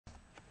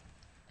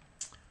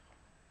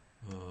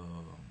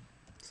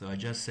So I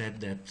just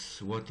said that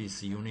what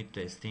is unit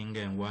testing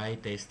and why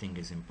testing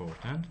is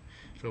important.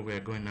 So we are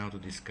going now to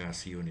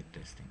discuss unit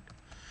testing.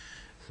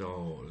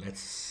 So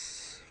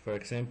let's, for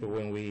example,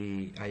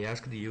 when I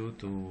asked you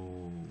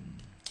to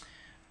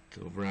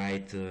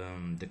write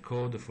the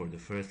code for the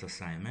first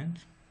assignment,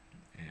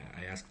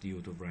 I asked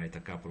you to write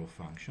a couple of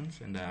functions,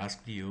 and I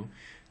asked you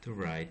to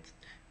write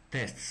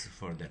tests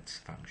for that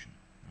function.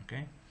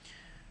 Okay.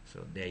 So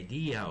the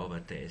idea of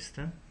a test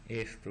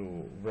is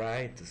to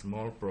write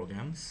small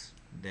programs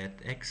that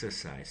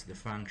exercise the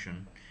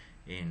function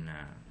in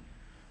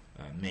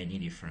many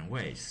different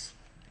ways,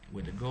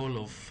 with the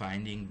goal of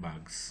finding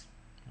bugs.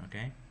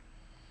 Okay.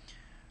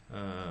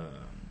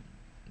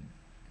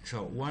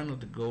 So one of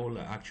the goals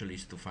actually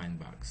is to find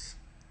bugs.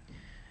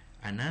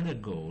 Another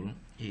goal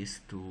is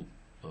to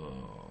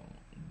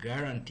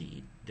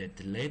guarantee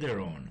that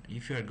later on,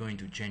 if you are going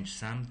to change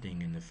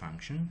something in the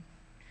function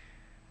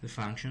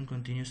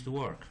continues to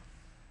work.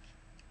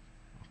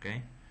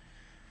 Okay.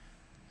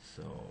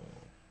 So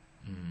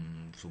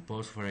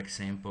suppose, for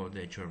example,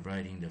 that you're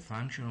writing the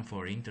function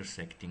for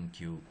intersecting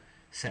two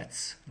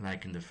sets,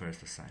 like in the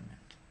first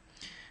assignment,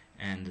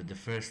 and the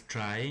first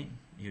try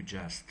you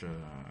just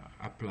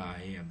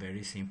apply a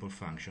very simple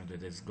function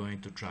that is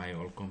going to try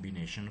all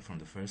combination from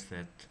the first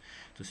set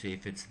to see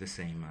if it's the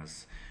same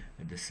as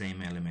the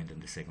same element in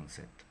the second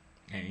set,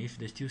 and if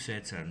the two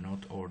sets are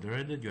not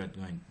ordered, you are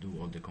going to do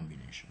all the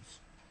combinations.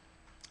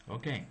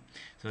 Okay,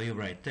 so you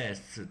write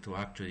tests to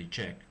actually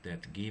check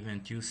that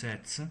given two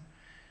sets,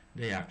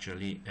 they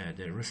actually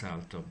the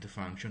result of the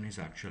function is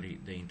actually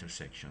the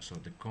intersection, so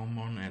the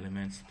common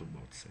elements to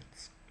both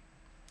sets.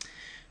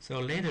 So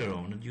later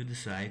on you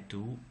decide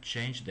to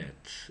change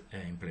that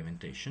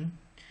implementation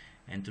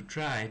and to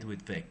try it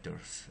with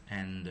vectors,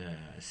 and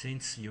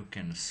since you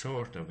can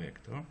sort a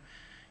vector,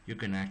 you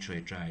can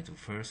actually try to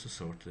first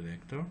sort the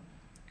vector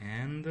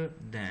and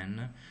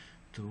then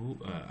to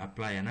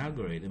apply an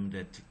algorithm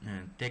that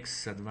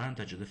takes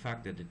advantage of the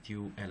fact that the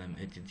two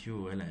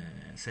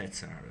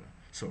sets are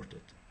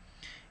sorted.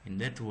 In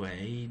that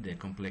way, the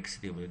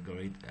complexity of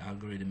the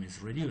algorithm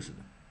is reduced.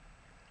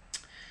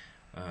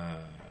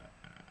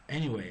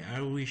 Anyway,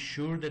 are we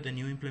sure that the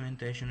new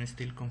implementation is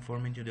still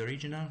conforming to the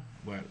original?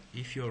 Well,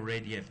 if you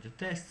already have the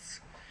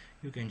tests,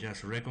 you can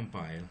just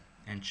recompile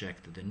and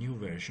check that the new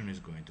version is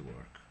going to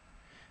work.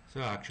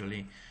 So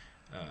actually,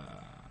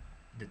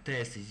 the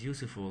test is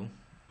useful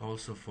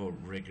also for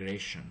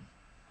regression.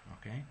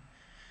 Okay,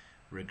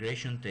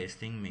 regression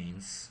testing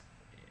means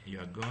you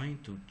are going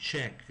to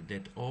check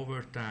that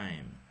over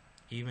time,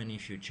 even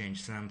if you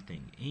change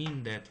something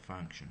in that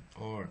function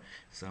or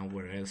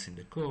somewhere else in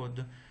the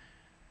code,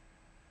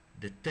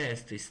 the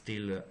test is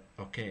still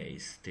okay,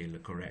 is still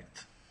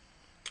correct.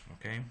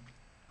 Okay.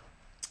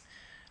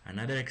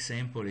 Another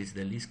example is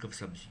the list of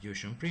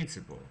substitution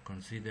principle.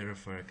 Consider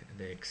for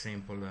the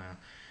example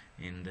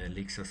in the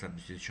list of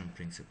substitution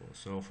principle.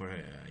 So for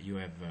you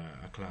have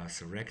a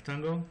class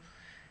rectangle,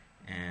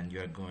 and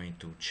you are going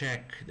to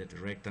check that the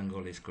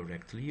rectangle is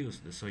correctly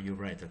used. So you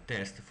write a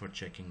test for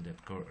checking that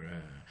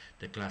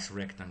the class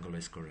rectangle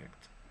is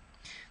correct.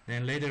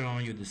 Then later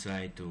on you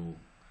decide to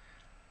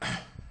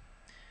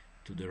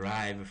to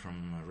derive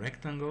from a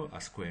rectangle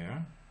a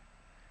square,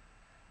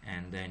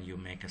 and then you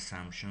make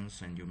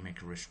assumptions and you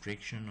make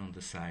restriction on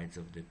the sides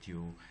of the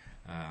two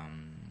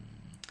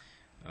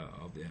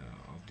of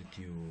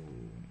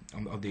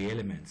the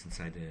elements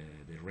inside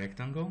the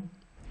rectangle,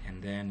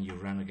 and then you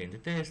run again the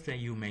test, and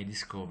you may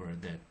discover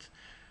that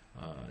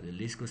the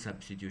Lisco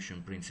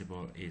substitution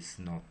principle is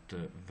not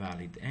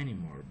valid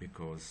anymore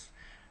because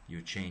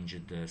you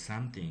changed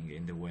something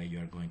in the way you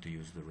are going to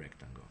use the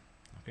rectangle.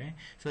 Okay,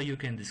 so you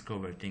can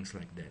discover things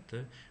like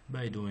that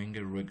by doing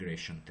a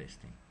regression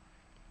testing.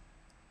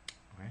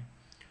 Okay.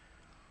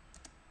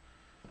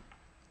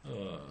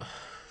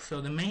 So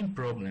the main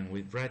problem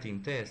with writing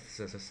tests,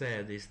 as I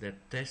said, is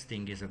that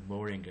testing is a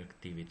boring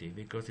activity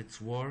because it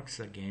works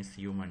against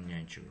human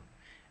nature,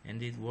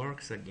 and it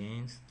works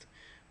against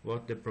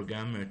what the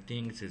programmer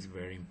thinks is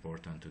very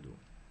important to do.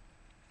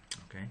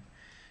 Okay.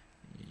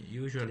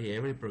 Usually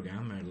every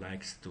programmer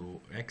likes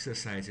to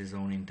exercise his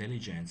own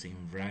intelligence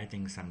in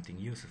writing something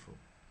useful.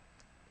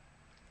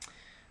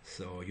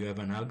 So you have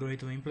an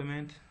algorithm to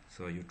implement,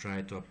 so you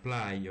try to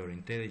apply your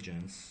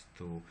intelligence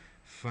to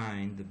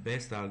find the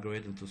best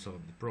algorithm to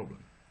solve the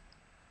problem.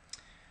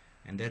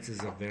 And that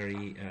is a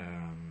very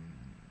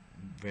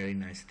very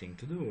nice thing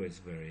to do. It's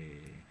very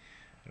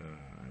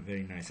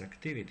nice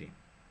activity.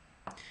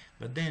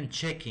 But then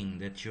checking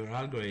that your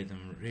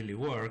algorithm really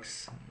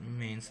works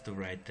means to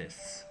write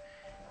tests.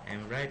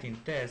 And writing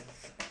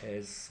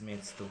tests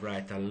means to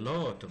write a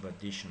lot of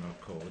additional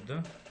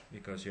code,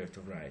 because you have to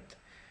write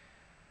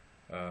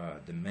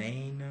the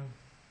main,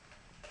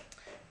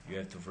 you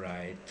have to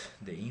write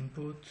the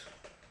input,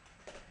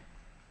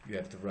 you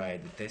have to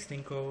write the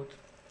testing code,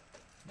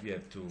 you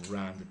have to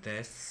run the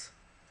tests,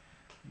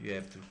 you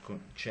have to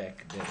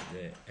check that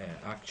the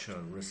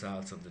actual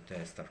results of the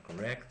test are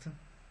correct,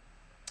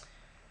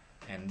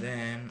 and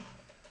then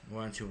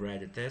once you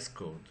write the test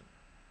code,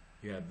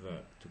 you have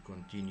to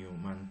continue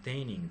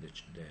maintaining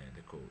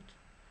the code,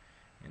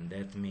 and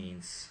that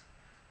means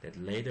that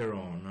later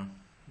on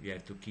you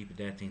have to keep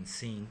that in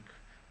sync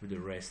with the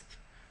rest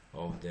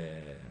of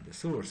the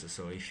source.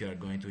 So if you are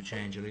going to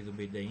change a little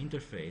bit the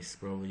interface,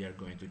 probably you are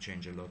going to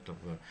change a lot of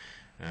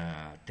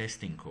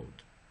testing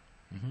code.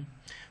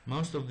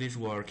 Most of this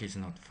work is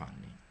not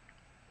funny.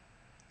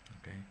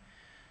 Okay,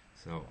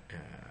 so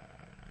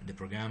the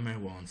programmer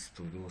wants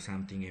to do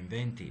something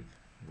inventive,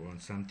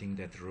 wants something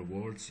that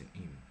rewards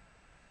him.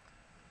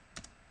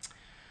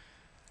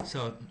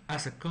 So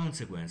as a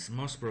consequence,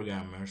 most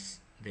programmers,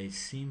 they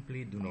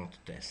simply do not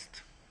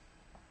test.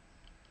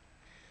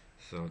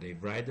 So they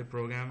write the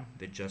program,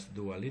 they just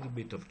do a little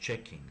bit of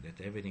checking that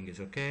everything is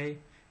okay,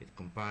 it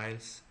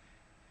compiles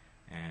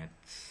at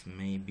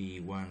maybe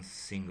one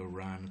single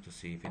run to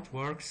see if it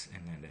works,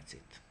 and then that's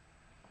it.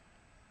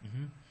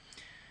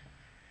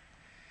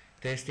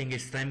 Testing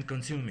is time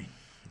consuming.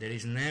 There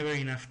is never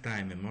enough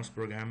time, and most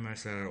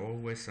programmers are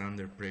always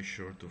under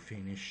pressure to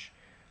finish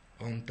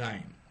on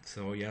time.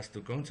 So he has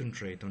to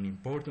concentrate on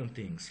important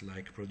things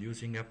like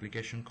producing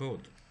application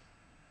code.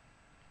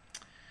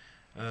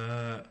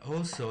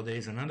 Also, there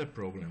is another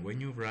problem.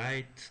 When you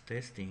write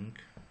tests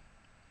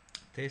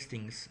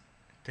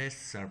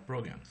are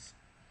programs,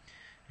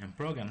 and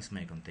programs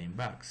may contain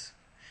bugs.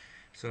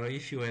 So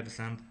if you have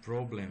some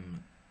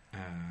problem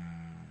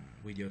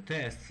with your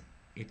test,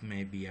 it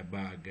may be a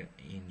bug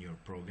in your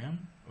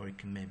program, or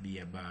it may be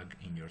a bug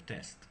in your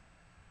test.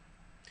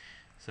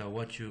 So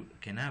what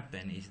can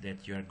happen is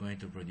that you are going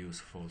to produce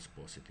false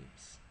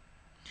positives,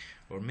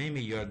 or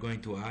maybe you are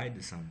going to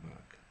hide some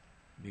bug,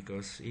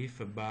 because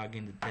if a bug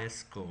in the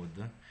test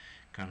code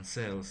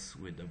cancels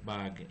with a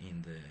bug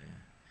in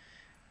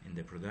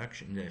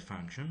the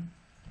function,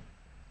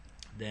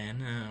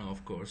 then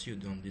of course you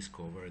don't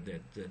discover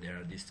that there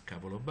are these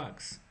couple of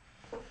bugs,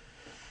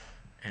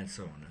 and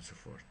so on and so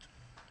forth.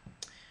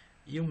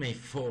 You may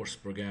force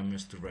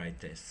programmers to write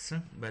tests,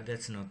 but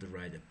that's not the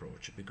right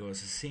approach, because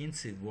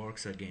since it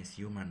works against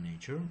human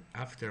nature,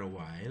 after a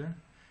while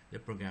the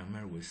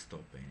programmer will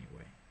stop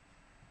anyway.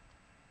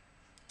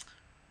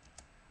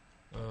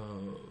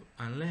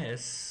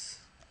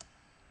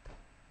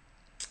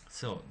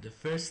 So the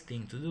first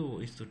thing to do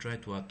is to try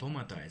to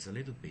automatize a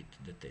little bit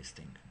the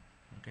testing.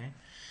 Okay,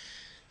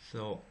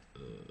 so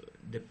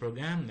the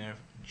programmer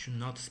should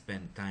not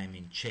spend time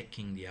in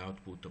checking the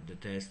output of the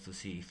test to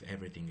see if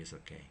everything is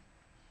okay.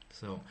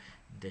 So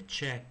the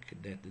check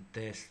that the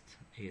test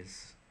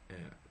is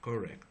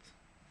correct,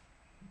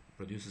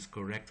 produces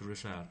correct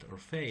result, or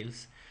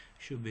fails,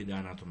 should be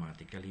done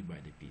automatically by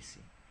the PC.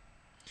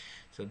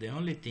 So the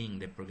only thing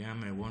the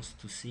programmer wants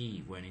to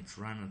see when it's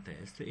run a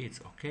test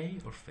is okay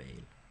or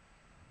fail.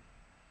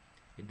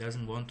 It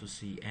doesn't want to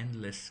see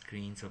endless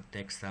screens of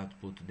text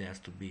output that has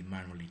to be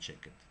manually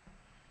checked.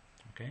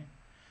 Okay?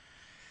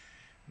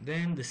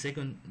 Then the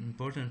second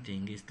important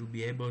thing is to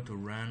be able to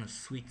run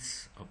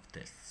suites of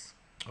tests.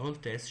 All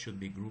tests should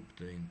be grouped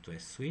into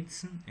test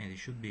suites, and it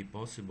should be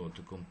possible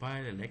to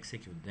compile and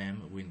execute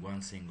them with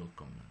one single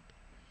command.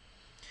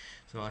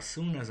 So as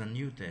soon as a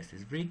new test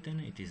is written,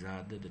 it is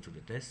added to the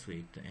test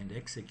suite and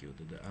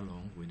executed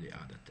along with the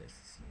other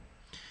tests.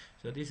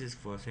 So this is,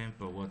 for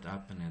example, what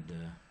happens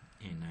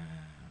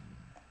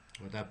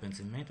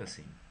in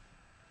MetaSim.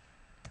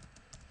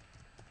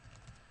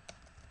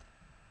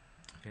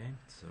 Okay,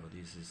 so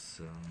this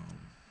is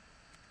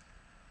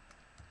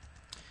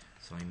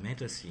so in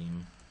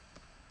MetaSim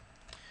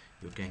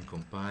you can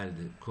compile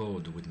the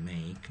code with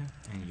make,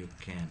 and you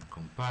can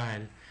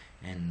compile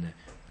and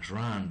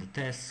run the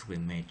tests with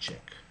make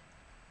check.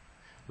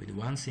 With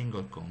one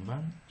single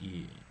command,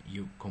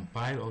 you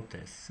compile all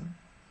tests,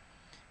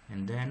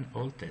 and then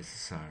all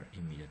tests are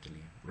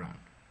immediately run.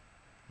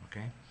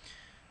 Okay,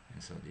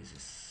 and so this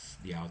is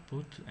the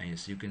output, and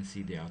as you can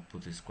see, the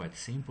output is quite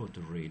simple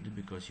to read,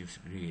 because you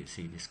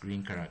see these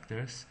green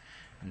characters,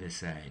 and they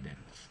say that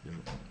the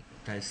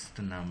test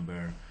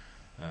number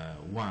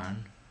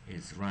 1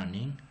 is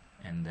running,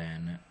 and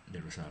then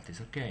the result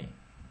is okay,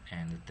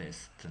 and the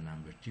test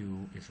number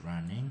 2 is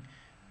running,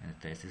 and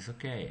the test is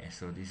okay. And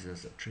so this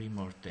is 3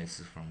 more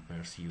tests from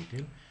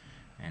persutil,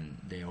 and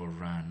they all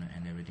run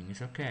and everything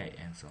is okay,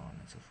 and so on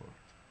and so forth.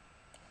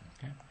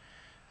 Okay,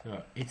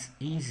 so it's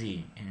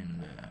easy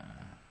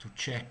to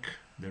check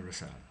the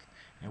result,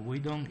 and we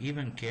don't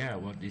even care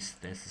what these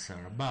tests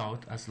are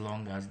about as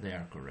long as they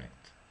are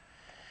correct.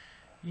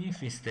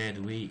 If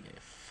instead we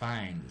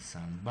find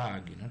some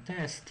bug in a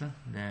test,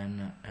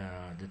 then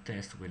the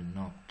test will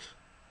not,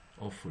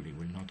 hopefully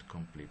will not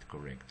complete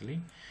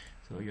correctly.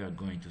 So you are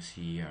going to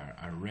see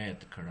a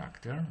red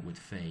character with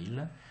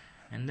fail,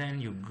 and then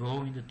you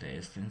go in the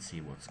test and see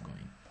what's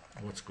going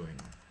on.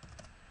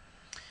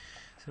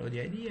 So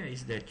the idea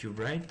is that you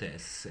write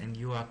tests and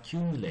you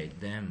accumulate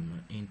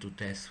them into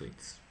test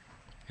suites,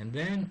 and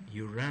then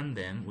you run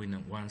them with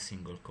one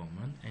single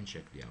command and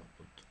check the output.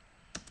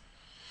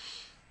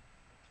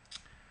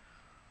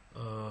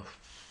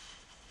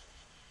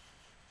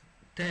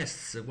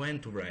 Tests, when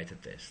to write a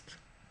test.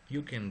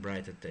 You can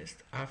write a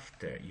test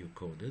after you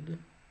coded,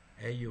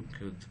 and you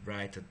could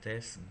write a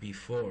test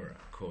before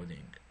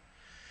coding.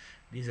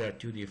 These are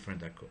two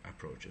different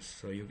approaches.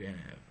 So you can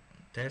have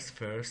test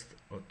first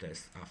or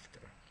test after.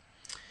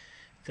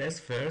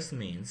 Test first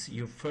means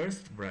you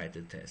first write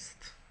the test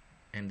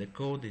and the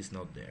code is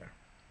not there.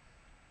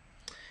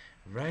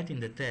 Writing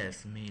the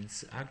test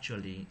means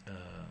actually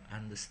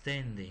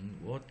understanding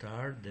what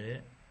are the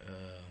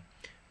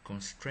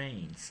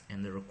constraints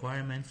and the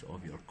requirements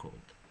of your code.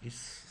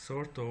 It's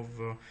sort of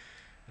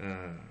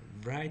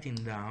writing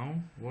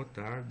down what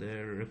are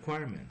the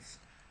requirements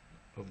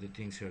of the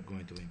things you are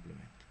going to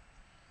implement.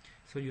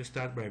 So you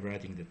start by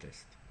writing the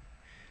test.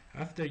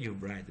 After you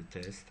write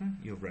the test,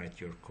 you write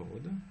your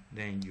code,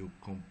 then you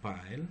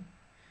compile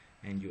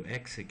and you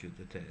execute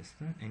the test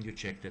and you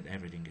check that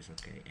everything is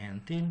okay.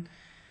 Until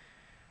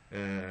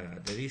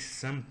there is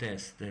some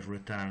test that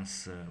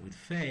returns with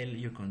fail,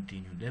 you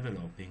continue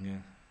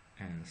developing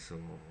and so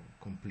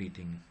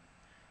completing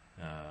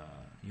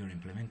your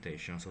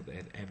implementation so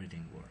that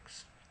everything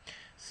works.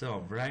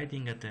 So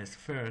writing a test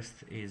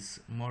first is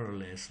more or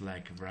less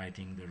like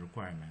writing the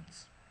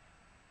requirements.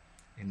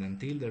 And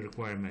until the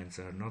requirements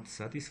are not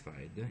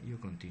satisfied, you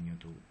continue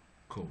to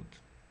code.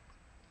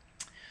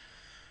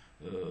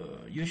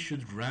 You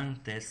should run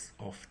tests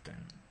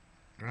often.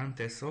 Run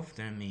tests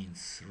often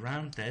means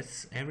run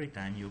tests every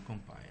time you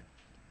compile.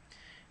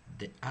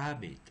 The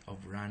habit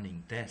of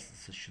running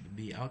tests should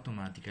be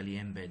automatically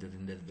embedded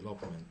in the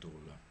development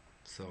tool.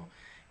 So,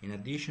 in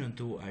addition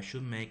to I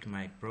should make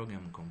my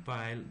program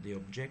compile, the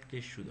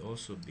objective should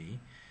also be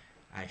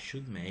I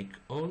should make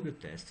all the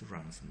tests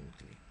run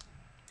smoothly,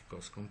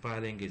 because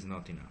compiling is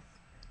not enough.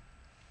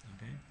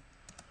 Okay?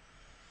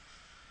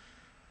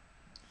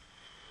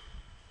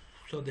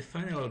 So the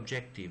final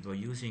objective of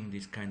using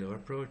this kind of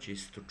approach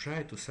is to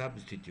try to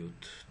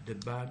substitute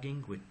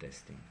debugging with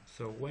testing.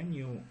 So when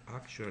you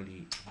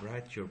actually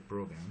write your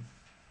program,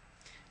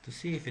 to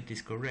see if it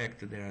is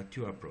correct, there are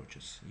two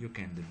approaches. You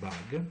can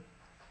debug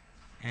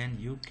and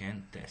you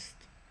can test.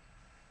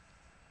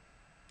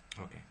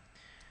 Okay,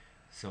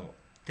 so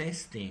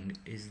testing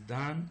is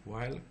done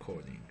while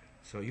coding.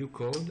 So you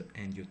code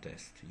and you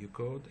test, you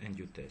code and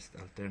you test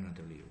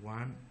alternatively,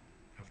 one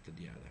after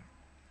the other.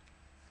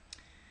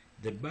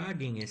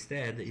 Debugging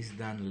instead is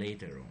done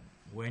later on,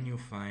 when you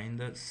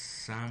find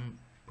some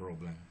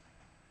problem.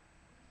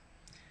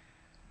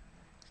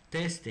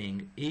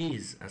 Testing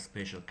is a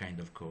special kind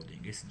of coding,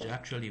 it's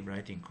actually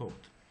writing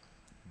code.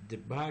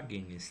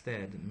 Debugging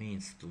instead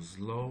means to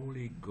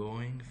slowly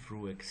going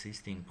through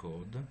existing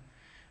code,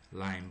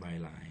 line by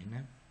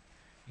line,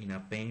 in a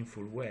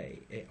painful way,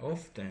 and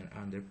often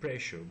under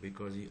pressure,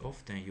 because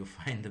often you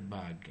find a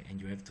bug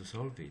and you have to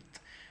solve it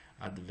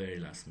at the very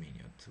last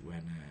minute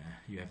when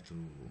you have to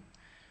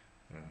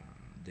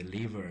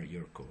deliver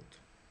your code.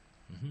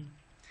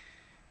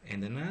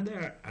 And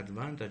another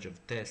advantage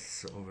of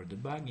tests over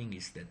debugging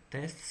is that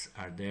tests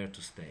are there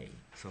to stay.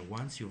 So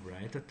once you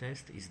write a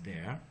test, it's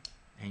there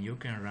and you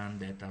can run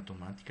that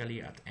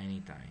automatically at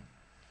any time.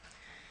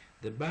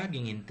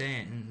 Debugging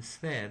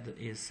instead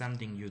is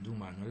something you do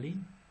manually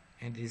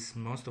and is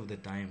most of the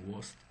time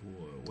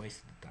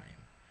wasted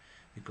time,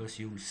 because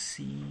you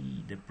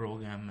see the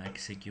program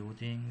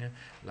executing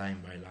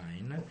line by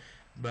line,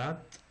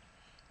 but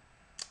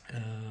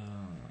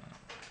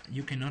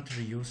you cannot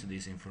reuse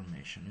this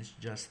information. It's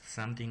just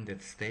something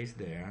that stays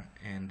there,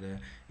 and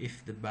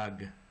if the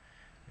bug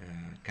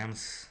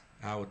comes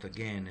out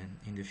again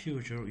in the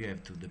future, you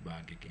have to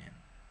debug again.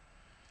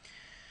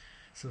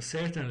 So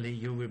certainly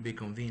you will be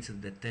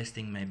convinced that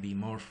testing may be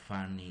more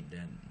funny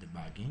than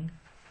debugging,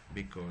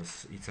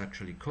 because it's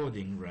actually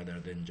coding rather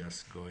than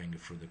just going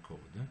through the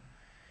code.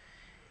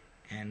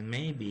 And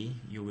maybe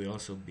you will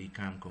also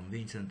become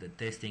convinced that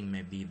testing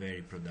may be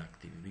very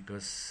productive,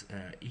 because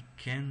it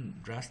can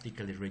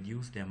drastically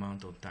reduce the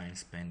amount of time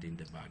spent in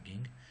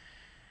debugging,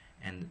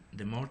 and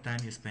the more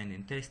time you spend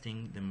in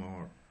testing,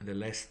 the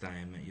less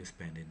time you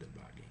spend in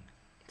debugging.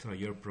 So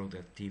your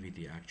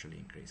productivity actually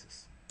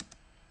increases.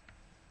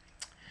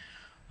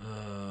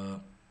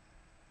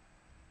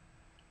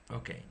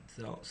 Okay,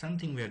 so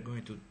something we are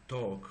going to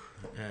talk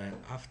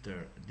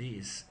after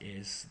this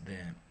is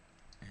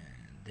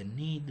the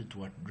need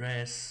to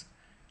address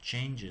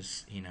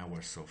changes in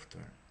our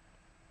software.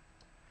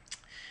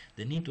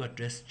 The need to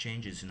address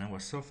changes in our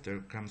software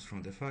comes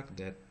from the fact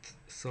that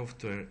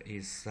software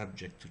is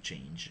subject to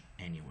change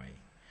anyway,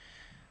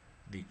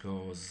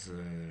 because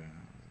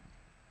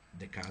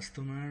the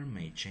customer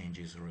may change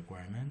his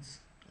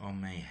requirements or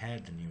may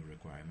add new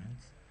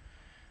requirements,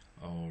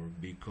 or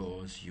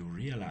because you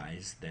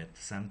realize that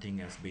something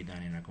has been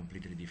done in a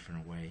completely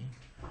different way,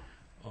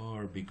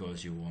 or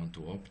because you want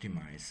to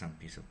optimize some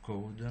piece of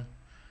code,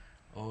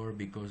 or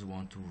because you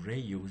want to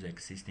reuse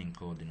existing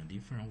code in a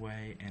different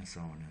way, and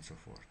so on and so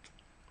forth.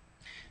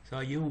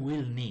 So you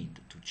will need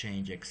to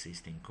change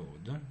existing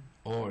code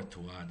or to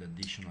add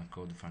additional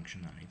code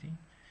functionality,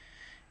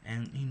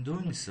 and in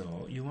doing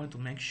so you want to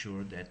make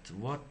sure that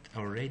what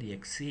already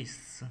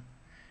exists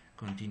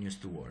continues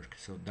to work,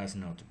 so does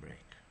not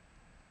break.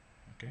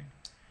 Okay?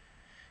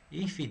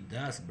 If it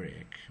does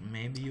break,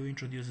 maybe you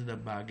introduced a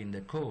bug in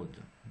the code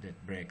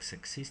that breaks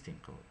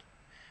existing code.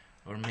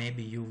 Or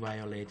maybe you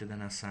violated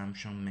an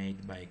assumption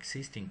made by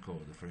existing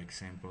code, for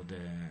example,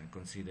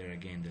 consider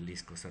again the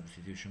Lisco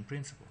substitution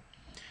principle.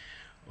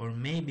 Or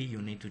maybe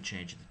you need to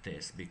change the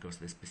test because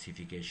the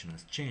specification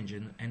has changed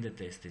and the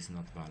test is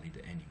not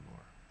valid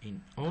anymore.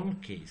 In all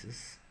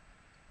cases,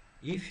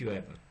 if you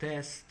have a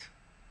test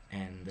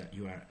and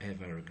you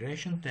have a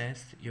regression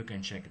test, you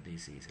can check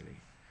this easily.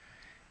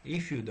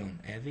 If you don't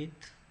have it,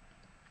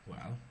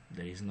 well,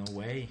 there is no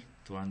way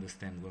to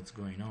understand what's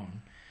going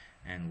on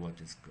and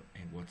what's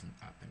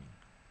happening.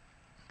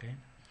 Okay?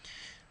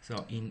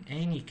 So in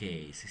any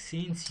case,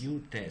 since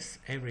you test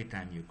every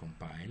time you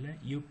compile,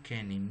 you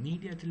can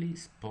immediately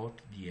spot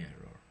the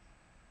error.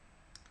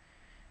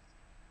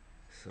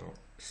 So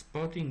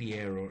spotting the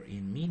error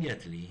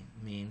immediately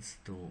means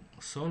to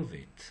solve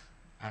it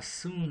as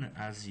soon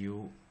as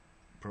you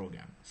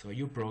program. So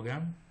you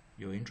program,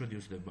 you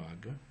introduce the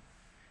bug,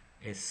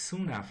 as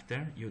soon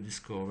after you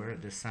discover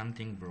that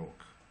something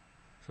broke.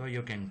 So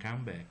you can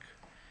come back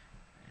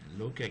and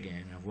look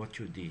again at what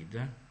you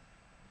did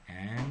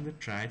and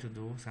try to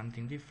do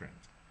something different.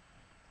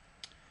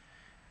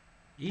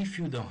 If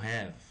you don't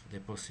have the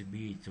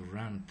possibility to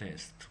run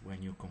tests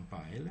when you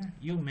compile,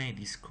 you may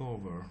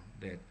discover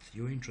that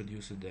you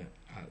introduced a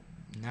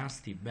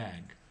nasty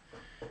bug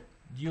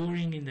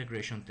during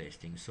integration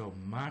testing, so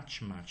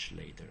much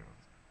later.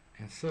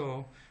 And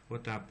so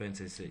what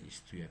happens is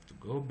you have to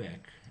go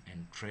back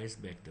and trace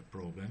back the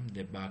problem,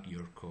 debug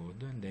your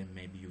code, and then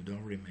maybe you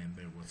don't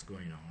remember what's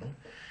going on,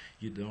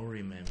 you don't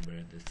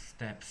remember the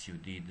steps you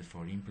did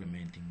for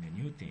implementing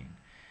the new thing,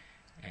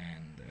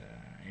 and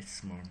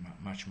it's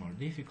much more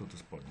difficult to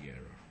spot the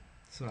error.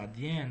 So at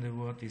the end,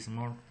 what is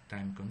more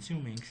time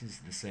consuming is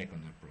the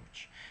second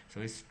approach.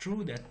 So it's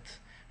true that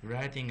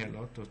writing a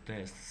lot of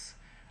tests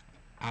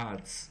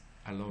adds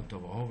a lot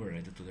of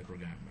overhead to the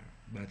programmer,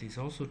 but it's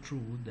also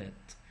true that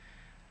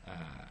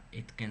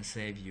it can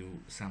save you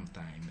some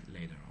time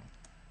later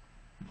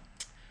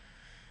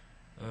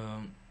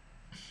on.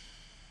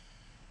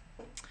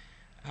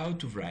 How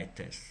to write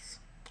tests?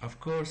 Of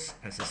course,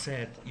 as I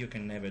said, you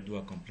can never do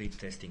a complete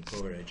testing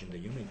coverage in the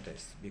unit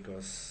test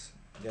because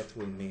that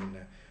will mean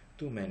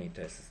too many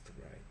tests to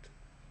write.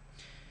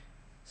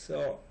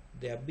 So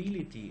the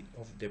ability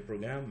of the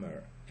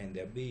programmer and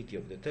the ability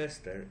of the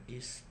tester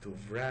is to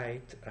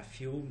write a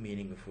few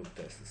meaningful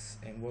tests.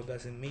 And what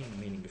does it mean,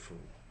 meaningful?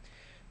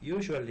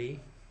 Usually,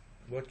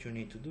 what you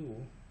need to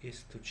do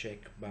is to check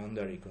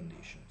boundary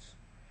conditions.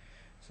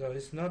 So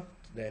it's not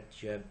that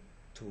you have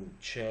to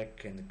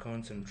check and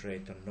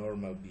concentrate on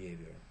normal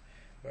behavior,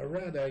 but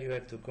rather you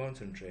have to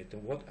concentrate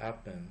on what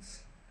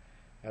happens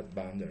at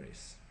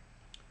boundaries.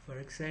 For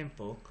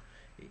example,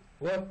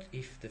 what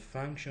if the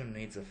function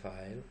needs a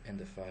file and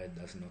the file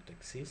does not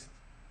exist?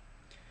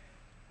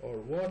 Or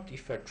what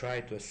if I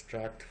try to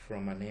extract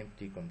from an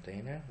empty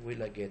container?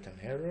 Will I get an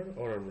error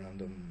or a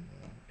random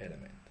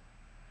element?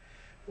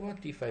 What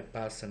if I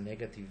pass a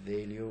negative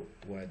value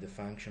while the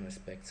function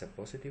expects a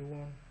positive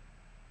one?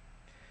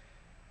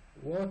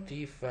 What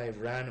if I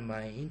run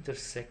my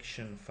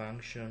intersection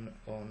function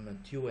on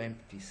two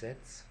empty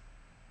sets?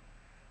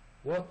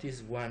 What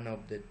if one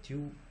of the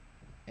two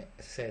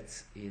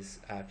sets is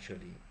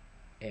actually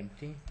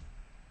empty?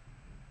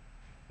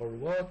 Or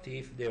what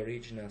if the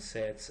original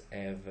sets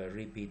have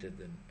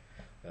repeated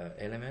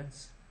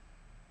elements?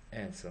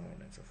 And so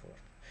on and so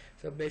forth.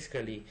 So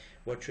basically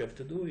what you have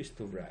to do is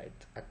to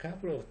write a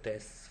couple of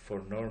tests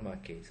for normal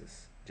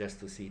cases,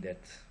 just to see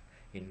that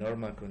in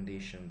normal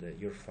condition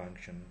your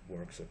function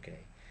works okay.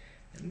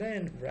 And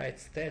then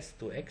write tests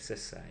to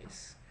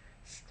exercise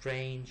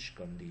strange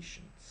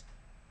conditions,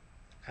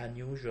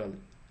 unusual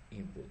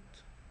input,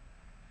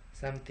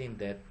 something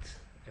that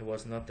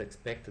was not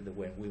expected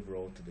when we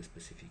wrote the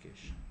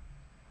specification.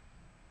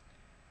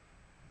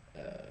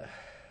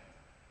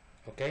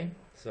 Okay,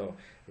 so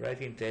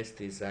writing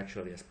tests is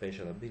actually a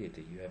special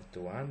ability. You have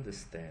to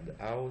understand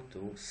how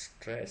to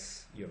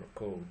stress your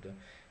code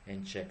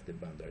and check the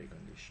boundary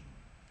condition.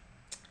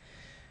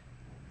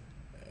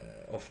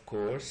 Of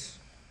course,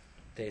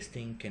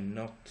 testing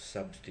cannot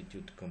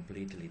substitute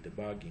completely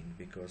debugging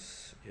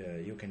because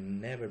you can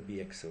never be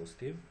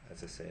exhaustive,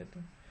 as I said.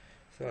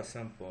 So at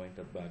some point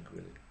a bug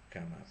will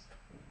come up.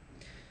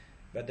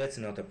 But that's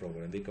not a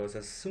problem, because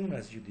as soon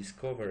as you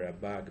discover a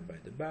bug by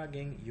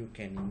debugging, you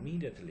can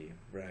immediately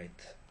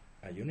write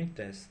a unit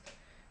test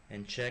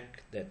and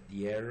check that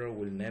the error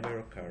will never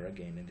occur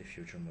again in the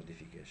future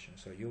modification.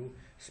 So you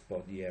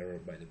spot the error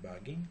by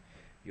debugging,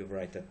 you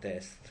write a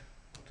test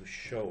to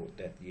show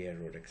that the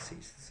error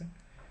exists,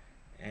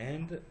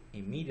 and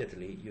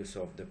immediately you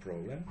solve the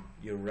problem.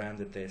 You run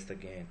the test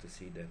again to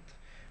see that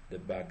the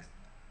bug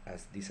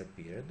has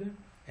disappeared,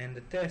 and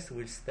the test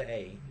will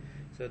stay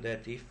so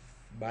that if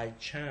by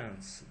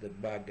chance the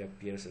bug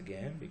appears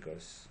again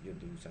because you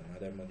do some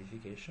other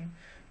modification,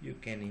 you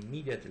can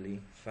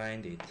immediately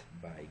find it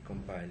by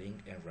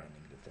compiling and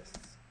running the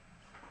tests.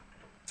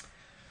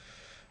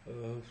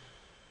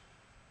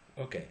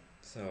 Okay,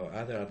 So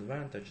other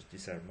advantages,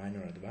 these are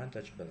minor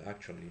advantages, but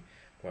actually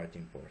quite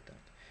important.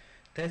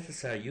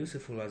 Tests are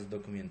useful as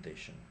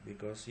documentation,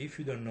 because if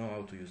you don't know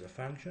how to use a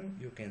function,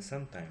 you can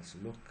sometimes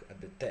look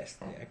at the test,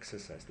 the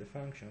exercise, the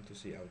function to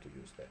see how to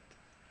use that.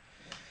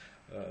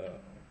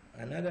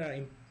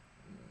 Another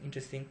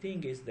interesting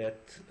thing is that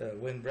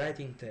when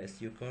writing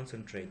tests, you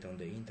concentrate on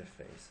the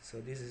interface. So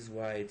this is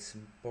why it's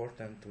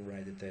important to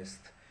write the test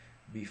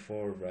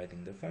before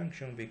writing the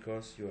function,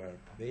 because you are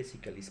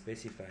basically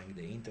specifying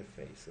the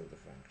interface of the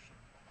function.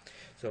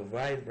 So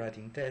while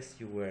writing tests,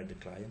 you wear the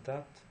client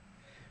hat.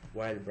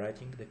 While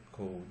writing the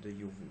code,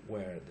 you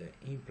wear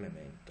the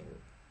implementer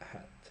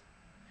hat.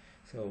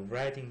 So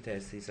writing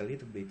tests is a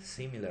little bit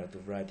similar to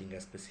writing a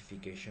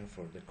specification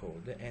for the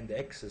code and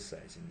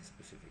exercising the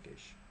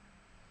specification.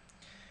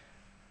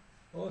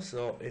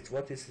 Also,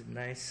 what is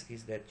nice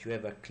is that you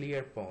have a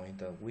clear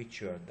point at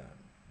which you are done.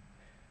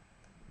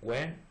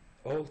 When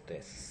all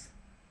tests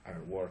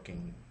are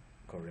working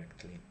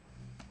correctly.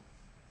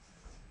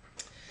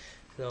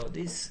 So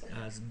this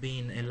has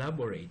been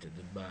elaborated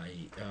by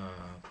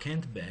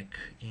Kent Beck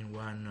in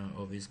one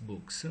of his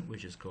books,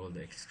 which is called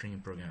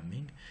Extreme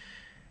Programming,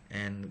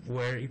 and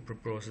where he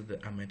proposed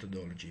a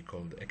methodology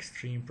called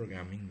Extreme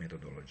Programming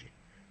Methodology.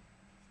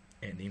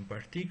 And in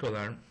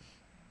particular,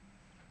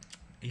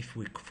 if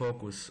we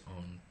focus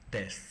on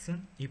tests,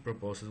 he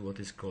proposes what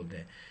is called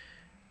the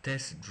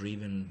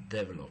test-driven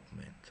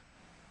development.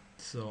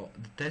 So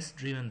the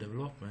test-driven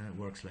development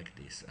works like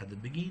this. At the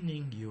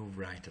beginning, you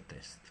write a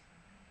test.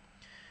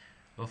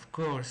 Of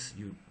course,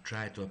 you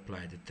try to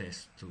apply the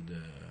test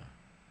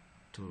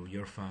to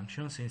your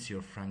function. Since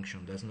your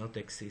function does not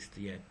exist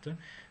yet,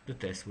 the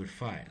test will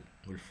fail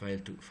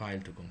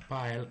to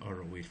compile,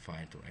 or will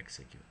fail to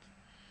execute.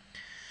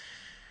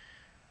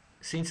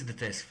 Since the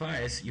test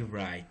fails, you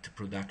write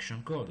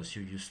production code, so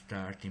you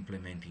start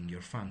implementing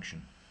your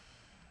function.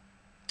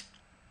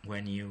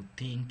 When you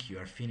think you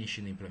are finished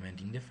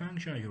implementing the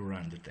function, you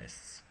run the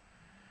tests.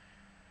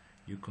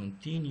 You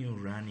continue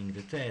running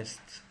the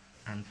test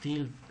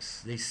until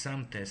there's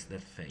some test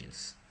that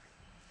fails.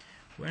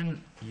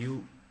 When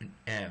you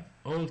have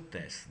all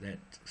tests that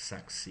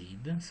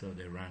succeed, so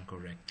they run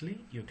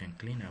correctly, you can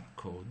clean up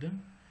code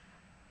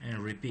and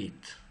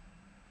repeat.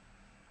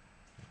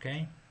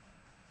 Okay?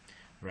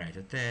 Write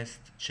a test,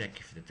 check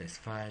if the test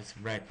fails,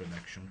 write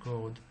production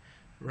code,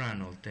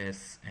 run all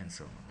tests, and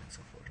so on and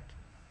so forth.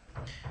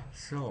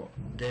 So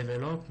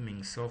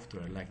developing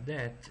software like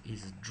that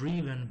is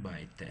driven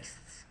by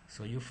tests.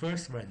 So you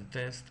first write the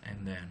test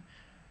and then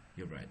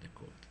you write the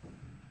code.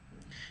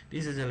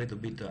 This is a little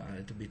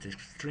bit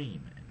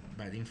extreme,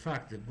 but in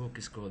fact the book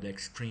is called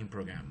Extreme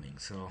Programming,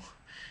 so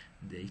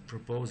it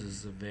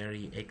proposes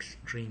very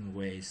extreme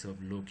ways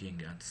of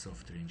looking at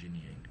software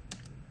engineering.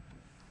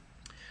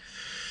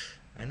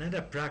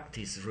 Another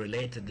practice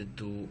related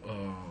to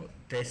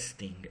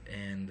testing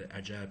and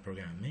agile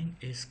programming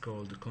is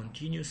called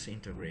continuous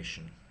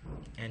integration,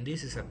 and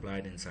this is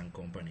applied in some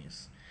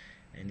companies,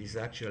 and is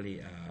actually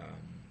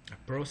a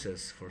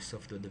process for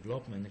software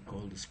development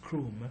called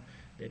Scrum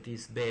that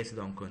is based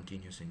on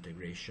continuous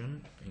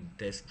integration in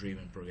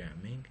test-driven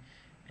programming,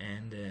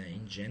 and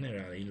in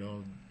general in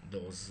all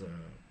those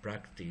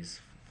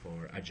practice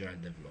for agile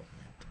development.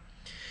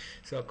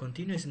 So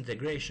continuous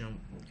integration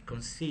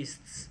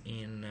consists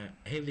in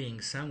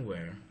having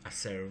somewhere a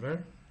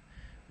server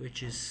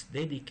which is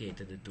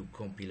dedicated to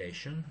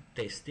compilation,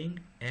 testing,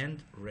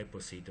 and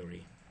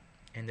repository,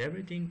 and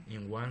everything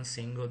in one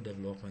single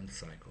development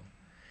cycle.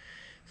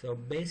 So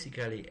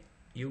basically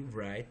you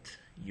write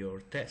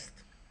your test,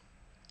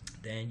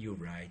 then you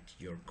write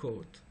your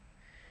code,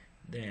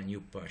 then you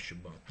push a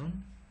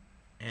button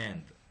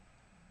and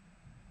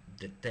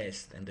the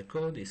test and the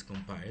code is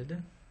compiled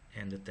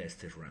and the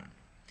test is run.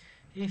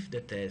 If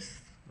the test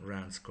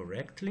runs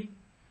correctly,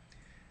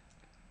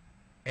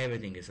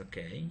 everything is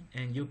okay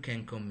and you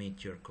can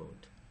commit your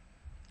code.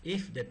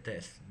 If the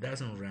test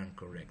doesn't run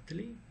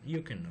correctly,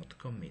 you cannot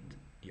commit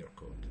your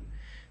code.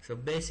 So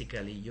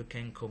basically you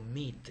can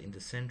commit in the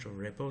central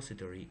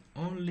repository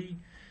only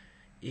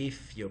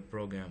if your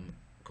program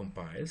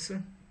compiles,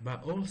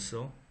 but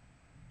also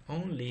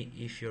only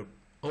if your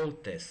all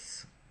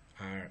tests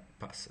are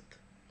passed.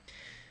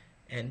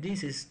 And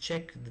this is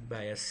checked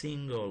by a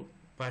single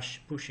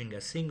pushing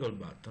a single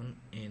button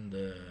in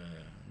the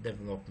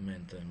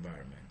development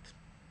environment.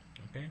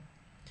 Okay,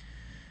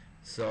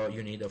 so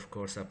you need of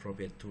course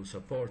appropriate tool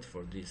support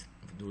for this,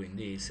 doing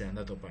this, and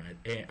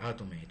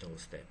automate all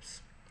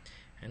steps.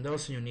 And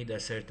also you need a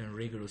certain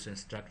rigorous and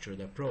structured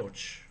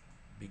approach,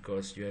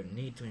 because you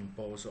need to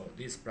impose all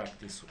this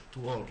practice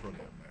to all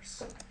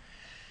programmers.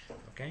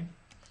 Okay,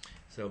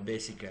 so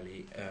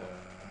basically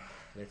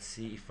let's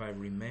see if I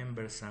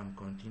remember some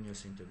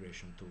continuous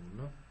integration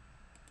tool.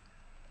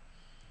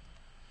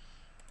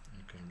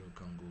 You can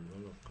look on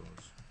Google, of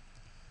course.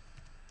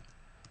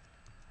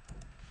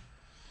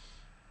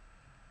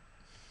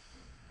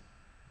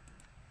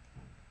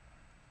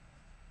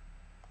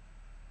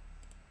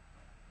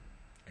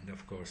 And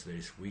of course there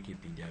is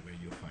Wikipedia where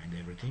you find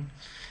everything.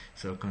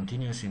 So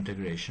continuous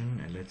integration,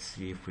 and let's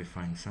see if we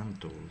find some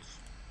tools.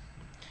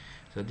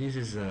 So this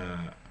is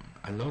a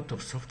lot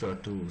of software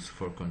tools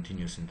for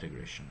continuous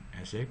integration.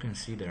 As you can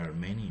see, there are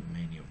many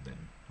of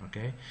them.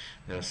 Okay,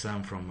 there are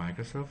some from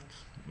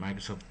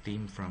Microsoft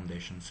Team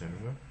Foundation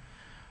Server.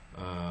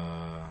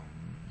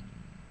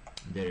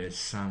 There is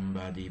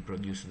somebody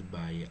produced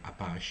by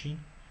Apache,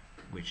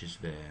 which is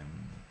the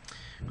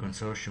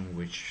consortium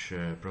which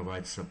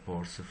provides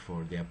support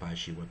for the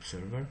Apache web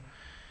server.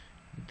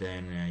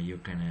 Then you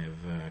can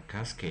have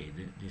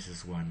Cascade. This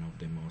is one of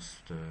the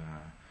most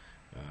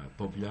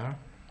popular.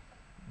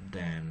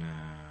 Then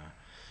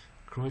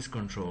Cruise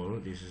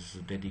Control. This is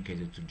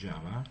dedicated to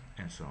Java,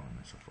 and so on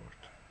and so forth.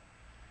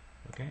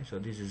 Okay, so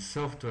this is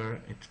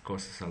software. It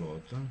costs a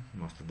lot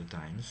most of the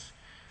times,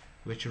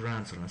 which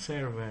runs on a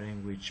server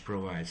and which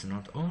provides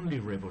not only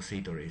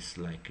repositories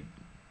like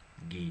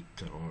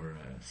Git or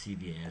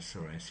CVS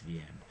or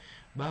SVN,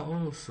 but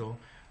also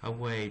a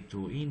way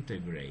to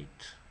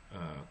integrate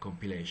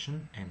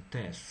compilation and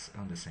tests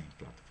on the same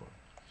platform.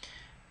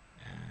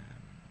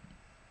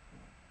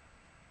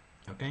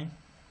 Okay,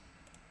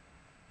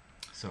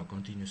 so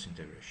continuous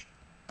integration.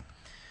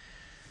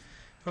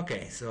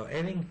 Okay, so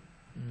having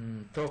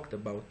talked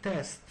about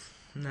tests,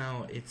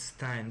 now it's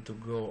time to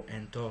go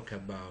and talk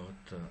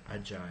about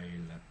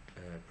agile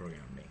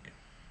programming.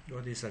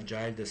 What is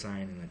agile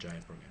design and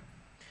agile programming?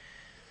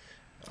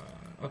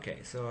 Okay,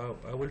 so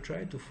I will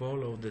try to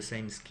follow the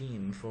same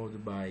scheme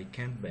followed by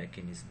Kent Beck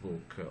in his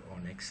book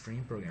on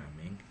extreme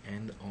programming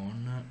and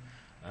on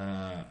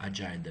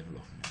agile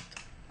development.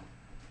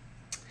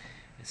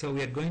 So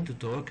we are going to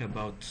talk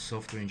about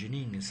software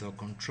engineering, so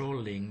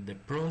controlling the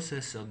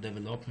process of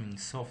developing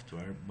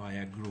software by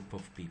a group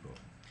of people.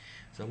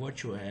 So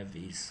what you have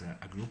is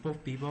a group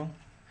of people,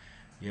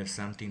 you have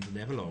something to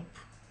develop,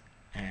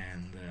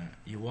 and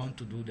you want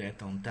to do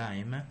that on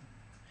time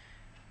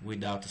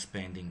without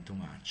spending too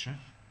much.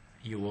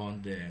 You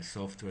want the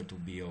software to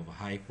be of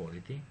high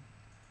quality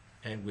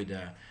and with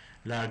a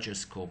larger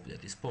scope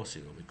that is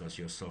possible, because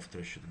your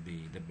software should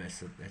be the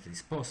best that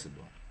is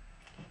possible.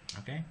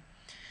 Okay?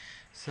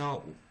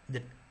 So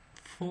the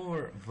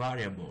 4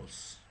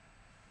 variables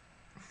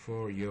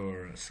for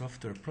your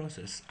software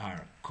process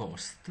are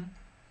cost.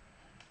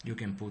 You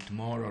can put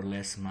more or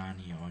less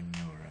money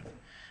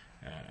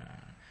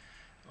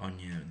on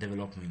your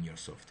developing your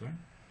software.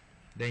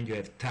 Then you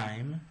have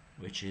time,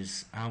 which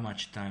is how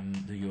much time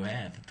do you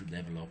have to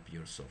develop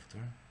your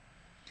software.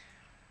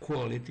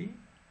 Quality,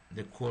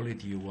 the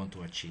quality you want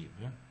to achieve.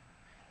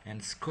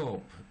 And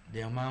scope,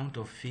 the amount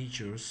of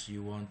features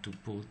you want to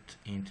put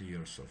into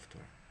your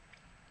software.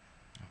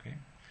 Okay,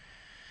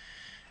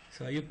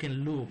 so you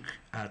can look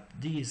at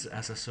this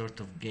as a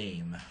sort of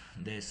game,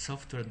 the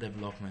software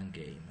development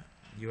game.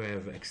 You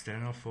have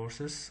external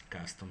forces,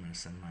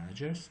 customers and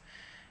managers,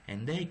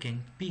 and they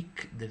can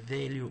pick the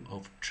value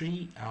of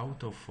 3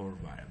 out of 4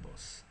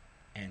 variables.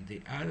 And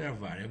the other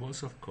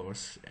variables, of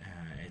course,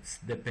 it's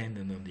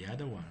dependent on the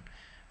other one,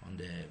 on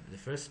the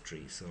first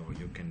 3, so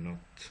you cannot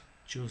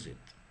choose it.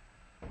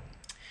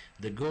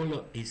 The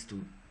goal is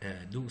to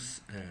do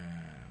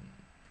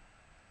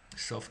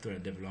software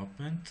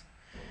development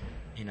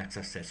in a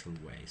successful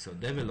way. So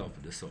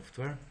develop the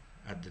software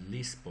at the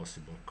least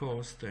possible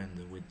cost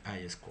and with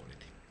highest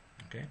quality.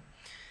 Okay.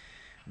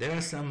 There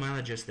are some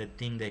managers that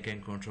think they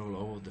can control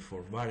all of the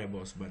 4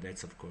 variables, but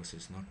that's of course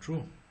is not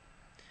true.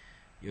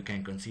 You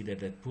can consider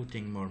that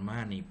putting more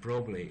money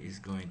probably is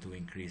going to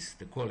increase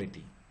the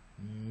quality.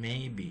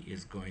 Maybe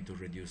it's going to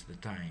reduce the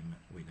time,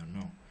 we don't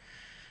know.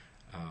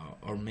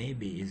 Or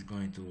maybe it's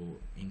going to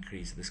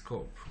increase the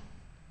scope.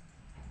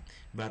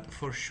 But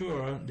for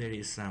sure there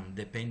is some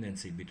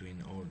dependency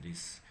between all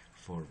these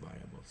 4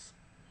 variables.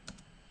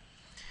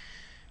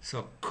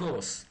 So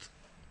cost,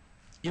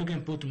 you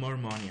can put more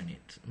money on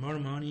it. More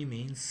money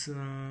means,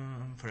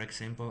 for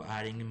example,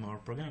 adding more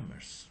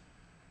programmers,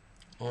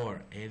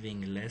 or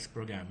having less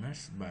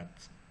programmers but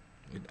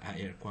with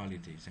higher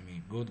qualities. I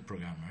mean, good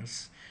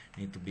programmers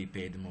need to be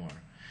paid more.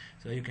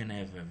 So you can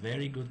have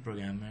very good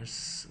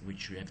programmers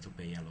which you have to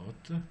pay a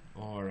lot,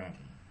 or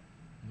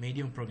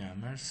medium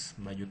programmers,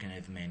 but you can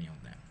have many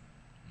of them.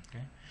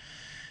 Okay,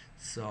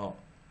 so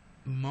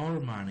more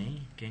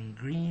money can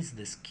grease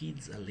the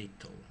skids a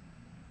little,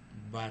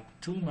 but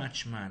too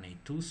much money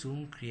too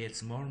soon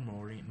creates more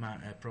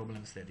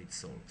problems that it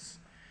solves,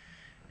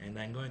 and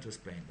I'm going to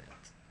explain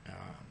that.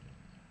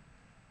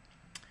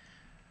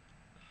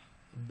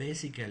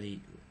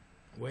 Basically,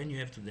 when you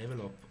have to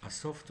develop a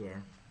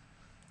software,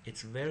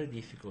 it's very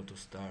difficult to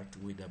start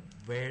with a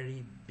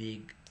very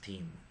big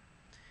team.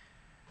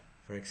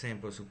 For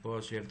example,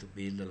 suppose you have to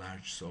build a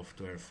large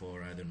software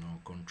for, I don't know,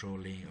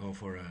 controlling, or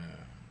for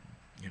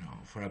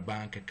a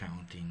bank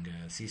accounting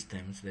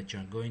systems that you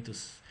are going to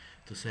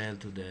sell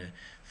to the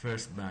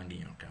first bank in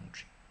your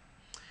country.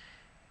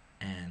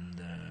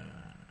 And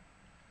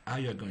how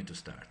you are going to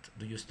start?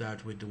 Do you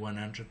start with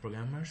 100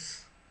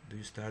 programmers? Do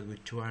you start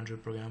with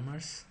 200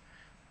 programmers?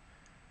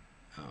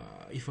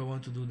 If I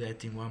want to do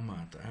that in 1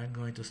 month, I'm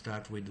going to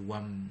start with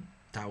 1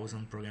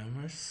 1,000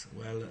 programmers,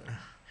 well,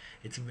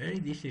 it's very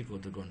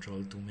difficult to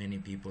control too many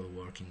people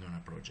working on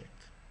a project.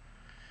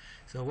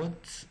 So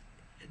what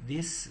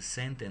this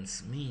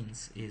sentence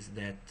means is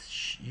that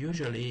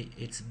usually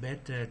it's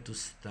better to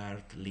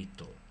start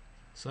little.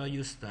 So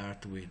you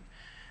start with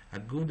a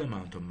good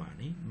amount of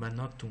money, but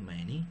not too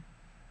many,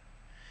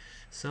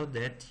 so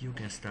that you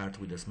can start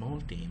with a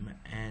small team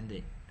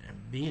and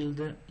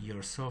build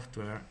your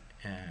software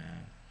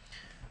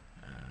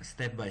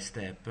step by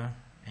step,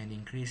 and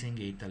increasing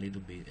it a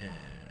little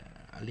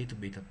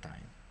bit at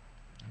time.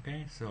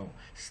 Okay, so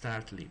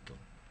start little.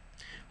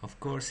 Of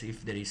course,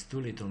 if there is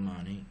too little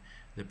money,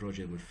 the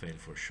project will fail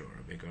for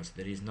sure, because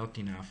there is not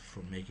enough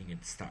for making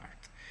it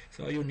start.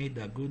 So you need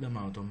a good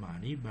amount of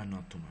money, but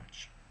not too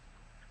much.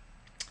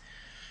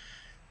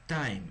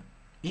 Time.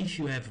 If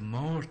you have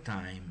more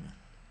time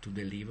to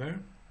deliver,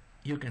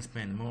 you can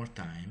spend more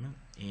time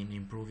in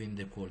improving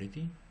the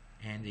quality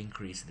and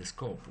increase the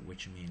scope,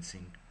 which means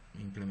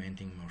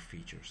implementing more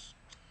features.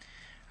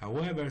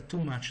 However,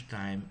 too much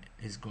time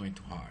is going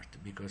to hurt,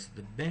 because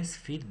the best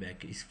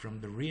feedback is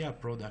from the real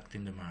product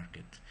in the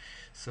market.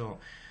 So,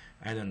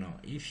 I don't know,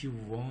 if you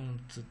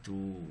want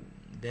to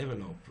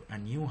develop a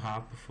new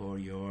app for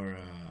your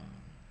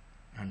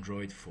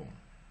Android phone,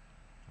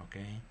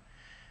 okay,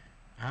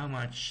 how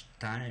much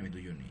time do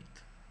you need?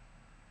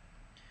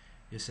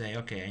 You say,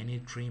 okay, I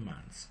need 3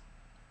 months.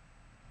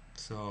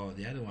 So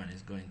the other one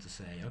is going to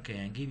say,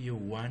 okay, I give you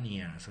 1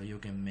 year so you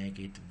can make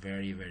it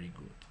very, very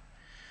good.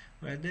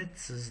 Well,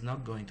 that's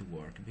not going to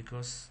work,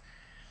 because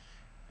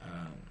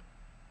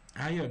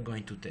how you are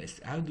going to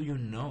test? How do you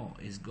know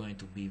it's going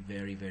to be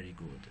very, very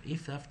good?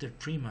 If after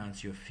 3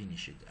 months you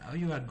finish it, how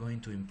you are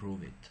going to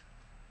improve it?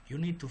 You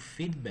need to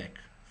feedback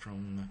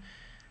from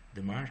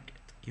the market.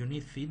 You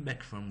need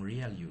feedback from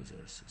real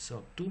users.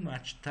 So too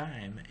much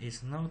time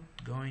is not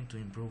going to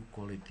improve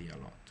quality a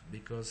lot,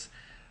 because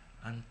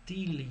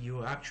until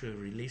you actually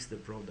release the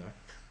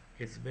product,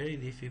 it's very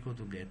difficult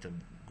to get a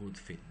good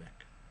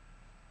feedback.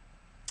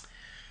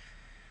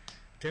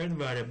 Third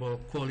variable,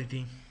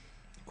 quality.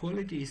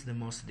 Quality is the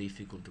most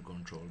difficult to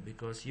control,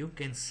 because you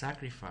can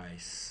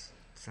sacrifice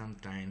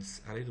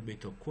sometimes a little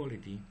bit of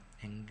quality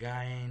and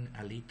gain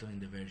a little in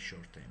the very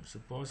short time.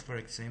 Suppose, for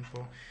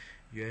example,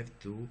 you have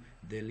to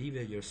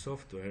deliver your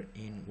software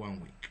in 1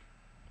 week.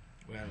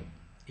 Well,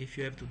 if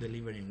you have to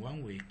deliver in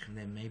 1 week,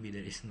 then maybe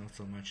there is not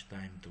so much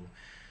time to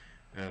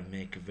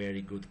make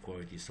very good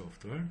quality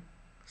software.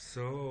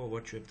 So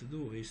what you have to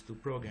do is to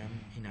program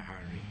in a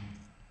hurry.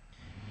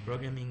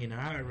 Programming in a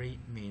hurry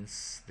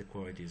means the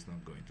quality is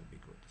not going to be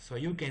good. So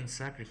you can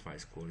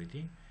sacrifice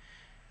quality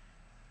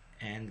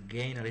and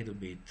gain a little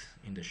bit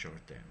in the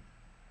short term.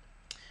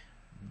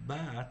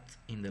 But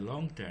in the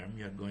long term,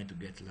 you are going to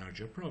get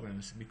larger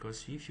problems,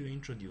 because if you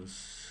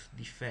introduce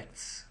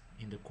defects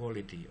in the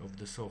quality of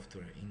the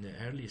software in the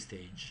early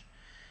stage,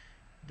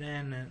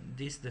 then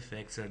these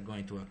defects are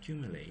going to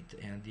accumulate,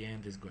 and at the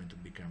end is going to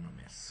become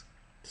a mess.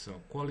 So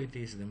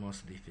quality is the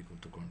most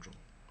difficult to control.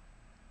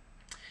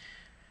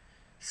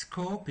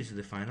 Scope is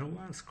the final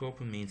one. Scope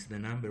means the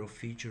number of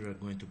features you are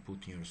going to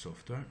put in your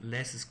software.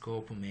 Less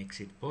scope makes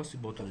it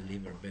possible to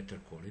deliver better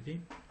quality,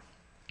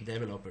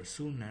 developer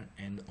sooner,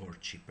 and or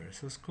cheaper.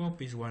 So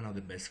scope is one of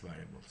the best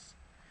variables.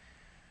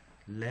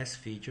 Less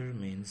feature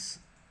means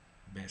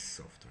best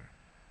software.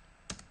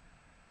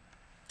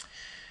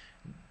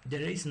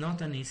 There is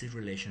not an easy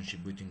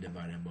relationship between the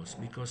variables,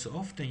 because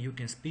often you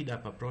can speed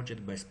up a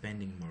project by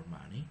spending more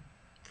money.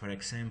 For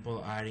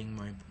example, hiring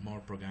more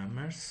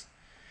programmers.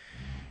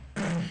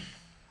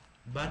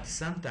 But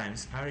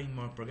sometimes hiring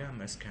more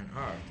programmers can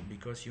hurt,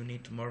 because you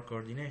need more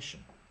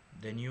coordination.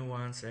 The new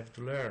ones have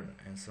to learn,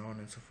 and so on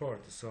and so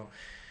forth. So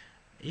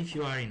if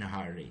you are in a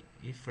hurry,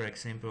 if for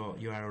example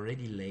you are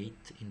already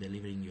late in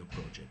delivering your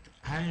project,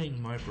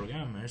 hiring more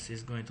programmers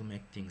is going to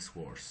make things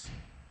worse.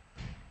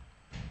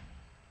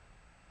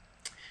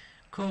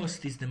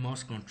 Cost is the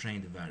most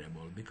constrained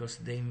variable, because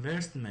the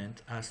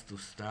investment has to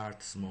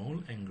start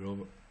small and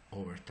grow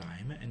over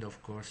time, and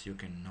of course you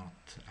cannot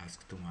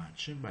ask too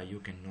much, but you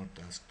cannot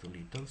ask too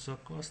little. So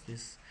cost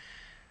is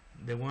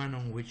the one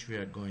on which we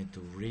are going to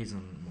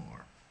reason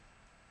more.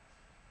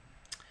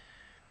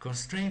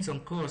 Constraints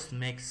on cost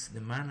makes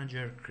the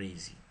manager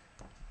crazy.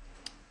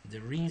 The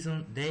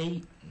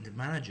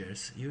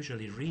managers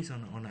usually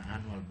reason on an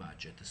annual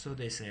budget. So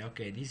they say,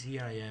 okay, this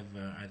year I have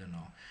I don't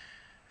know,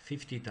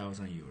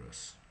 50,000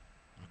 euros.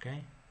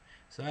 Okay,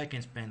 so I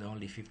can spend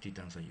only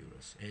 50,000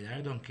 euros, and I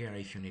don't care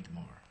if you need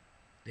more.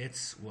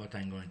 That's what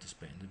I'm going to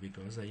spend,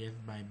 because I have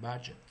my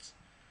budget.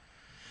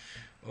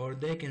 Or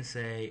they can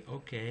say,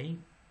 okay,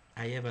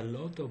 I have a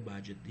lot of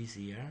budget this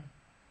year,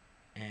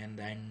 and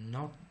I'm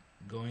not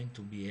going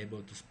to be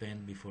able to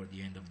spend before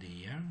the end of the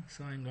year,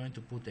 so I'm going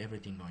to put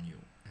everything on you.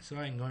 So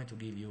I'm going to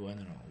give you, I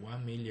don't know,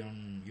 1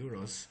 million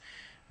euros,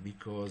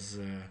 because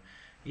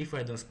if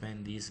I don't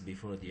spend this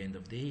before the end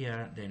of the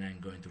year, then I'm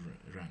going to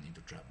run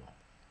into trouble.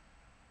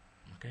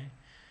 Okay?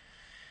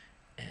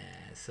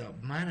 So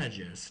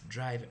managers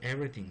drive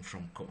everything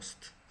from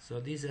cost. So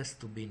this has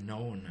to be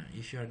known.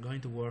 If you are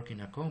going to work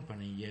in a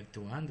company, you have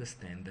to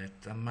understand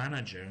that a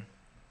manager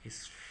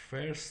is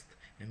first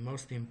and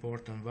most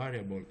important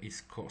variable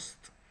is cost.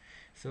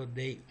 So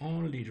they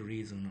only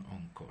reason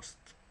on cost.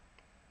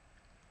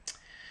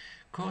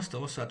 Cost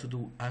also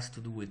has to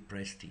do with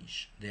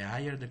prestige. The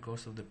higher the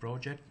cost of the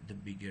project, the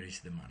bigger is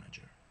the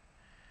manager.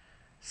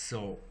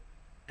 So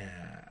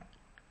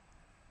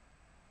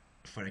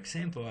for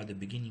example, at the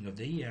beginning of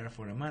the year,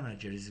 for a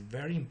manager, it's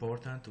very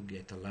important to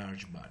get a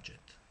large budget.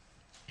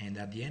 And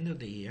at the end of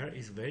the year,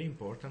 it's very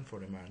important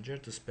for a manager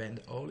to spend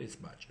all its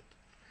budget,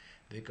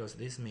 because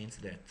this means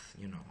that,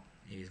 you know,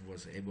 he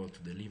was able to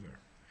deliver.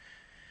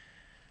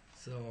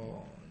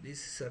 So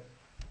this is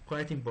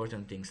quite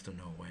important things to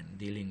know when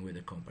dealing with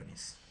the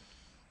companies.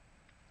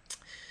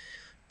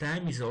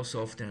 Time is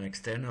also often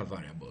external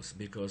variables,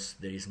 because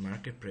there is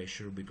market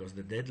pressure, because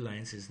the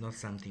deadlines is not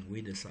something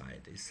we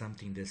decide, it's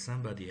something that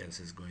somebody else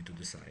is going to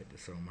decide.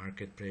 So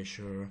market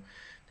pressure,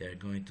 they're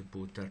going to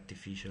put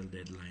artificial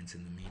deadlines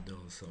in the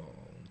middle, so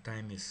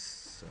time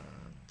is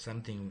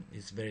something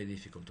is very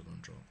difficult to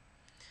control.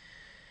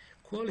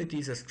 Quality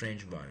is a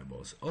strange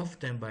variable.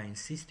 Often by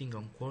insisting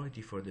on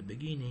quality for the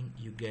beginning,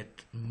 you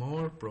get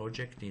more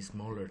project in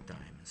smaller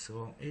time.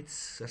 So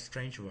it's a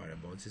strange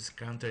variable, it's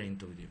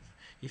counterintuitive.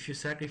 If you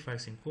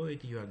sacrifice in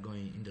quality, you are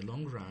going in the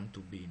long run to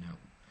be in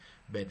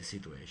a bad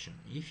situation.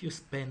 If you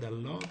spend a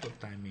lot of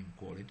time in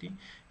quality,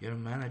 your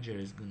manager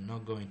is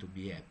not going to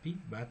be happy,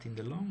 but in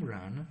the long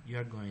run, you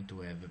are going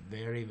to have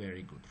very,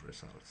 very good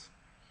results.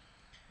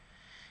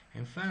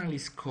 And finally,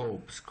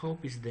 scope.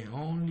 Scope is the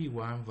only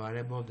one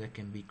variable that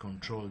can be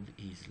controlled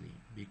easily,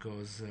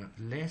 because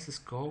less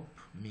scope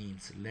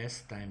means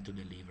less time to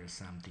deliver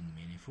something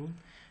meaningful,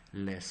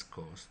 less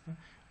cost,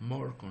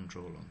 more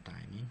control on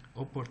timing,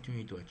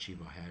 opportunity to achieve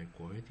a higher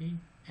quality,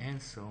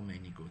 and so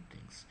many good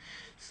things.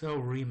 So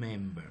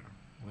remember,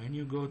 when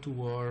you go to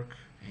work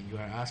and you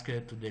are asked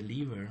to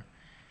deliver,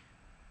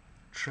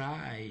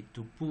 try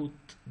to put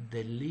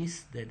the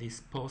least that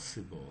is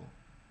possible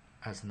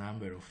as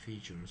number of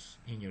features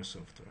in your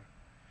software,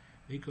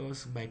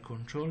 because by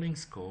controlling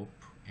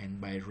scope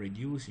and by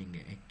reducing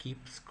and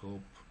keep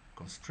scope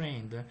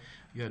constrained,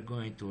 you are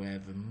going to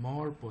have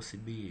more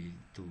possibility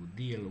to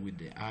deal with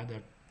the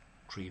other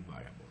three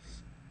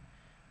variables.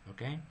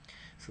 Okay,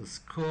 so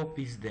scope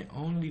is the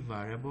only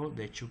variable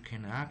that you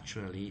can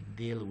actually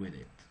deal with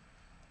it.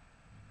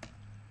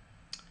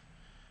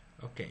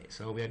 Okay,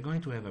 so we are going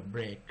to have a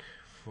break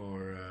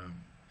for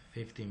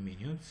 15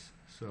 minutes,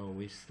 so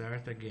we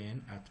start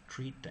again at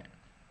 3:10.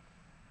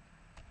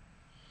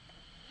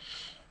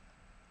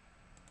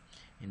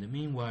 In the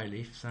meanwhile,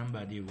 if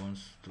somebody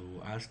wants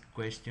to ask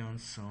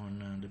questions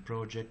on the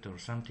project or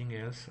something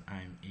else,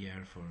 I'm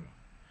here for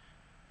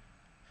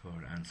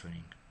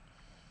answering.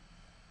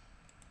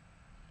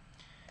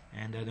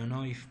 And I don't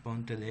know if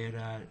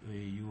Pontedera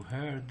you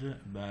heard,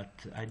 but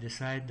I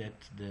decided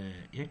that the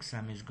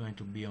exam is going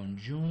to be on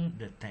June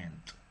the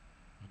 10th.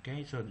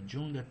 Okay, so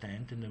June the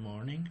 10th in the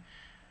morning,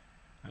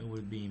 I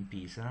will be in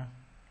Pisa,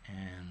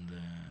 and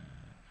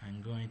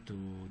I'm going to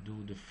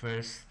do the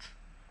first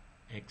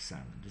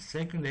exam. The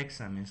second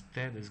exam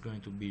instead is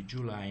going to be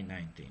July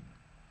 19th.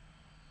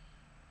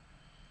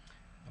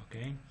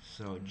 Okay,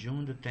 so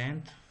June the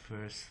 10th,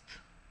 first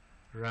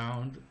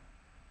round,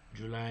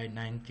 July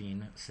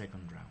 19th,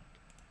 second round.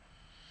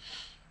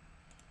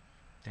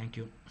 Thank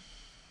you.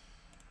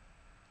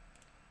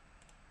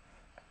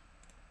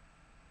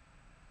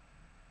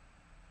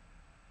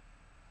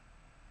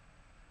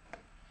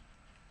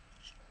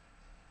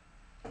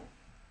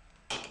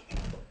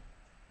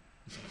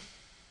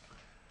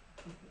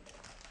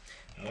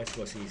 That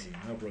was easy,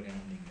 no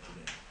programming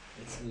today.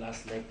 It's the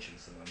last lecture,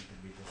 so a little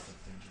bit of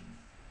software engineering.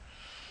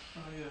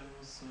 Oh yeah, it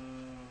was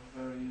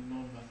very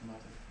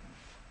non-mathematical.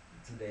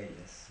 Today,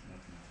 yes, not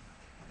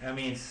mathematics. I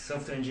mean,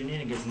 software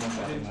engineering is not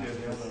I didn't mathematics.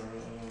 hear the other.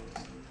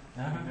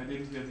 I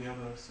didn't hear the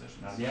other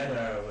sessions. Now the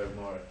other were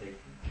more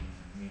technical,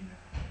 I mean,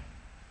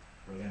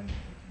 programming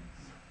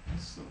techniques.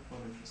 It's so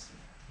quite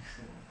interesting.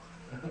 So.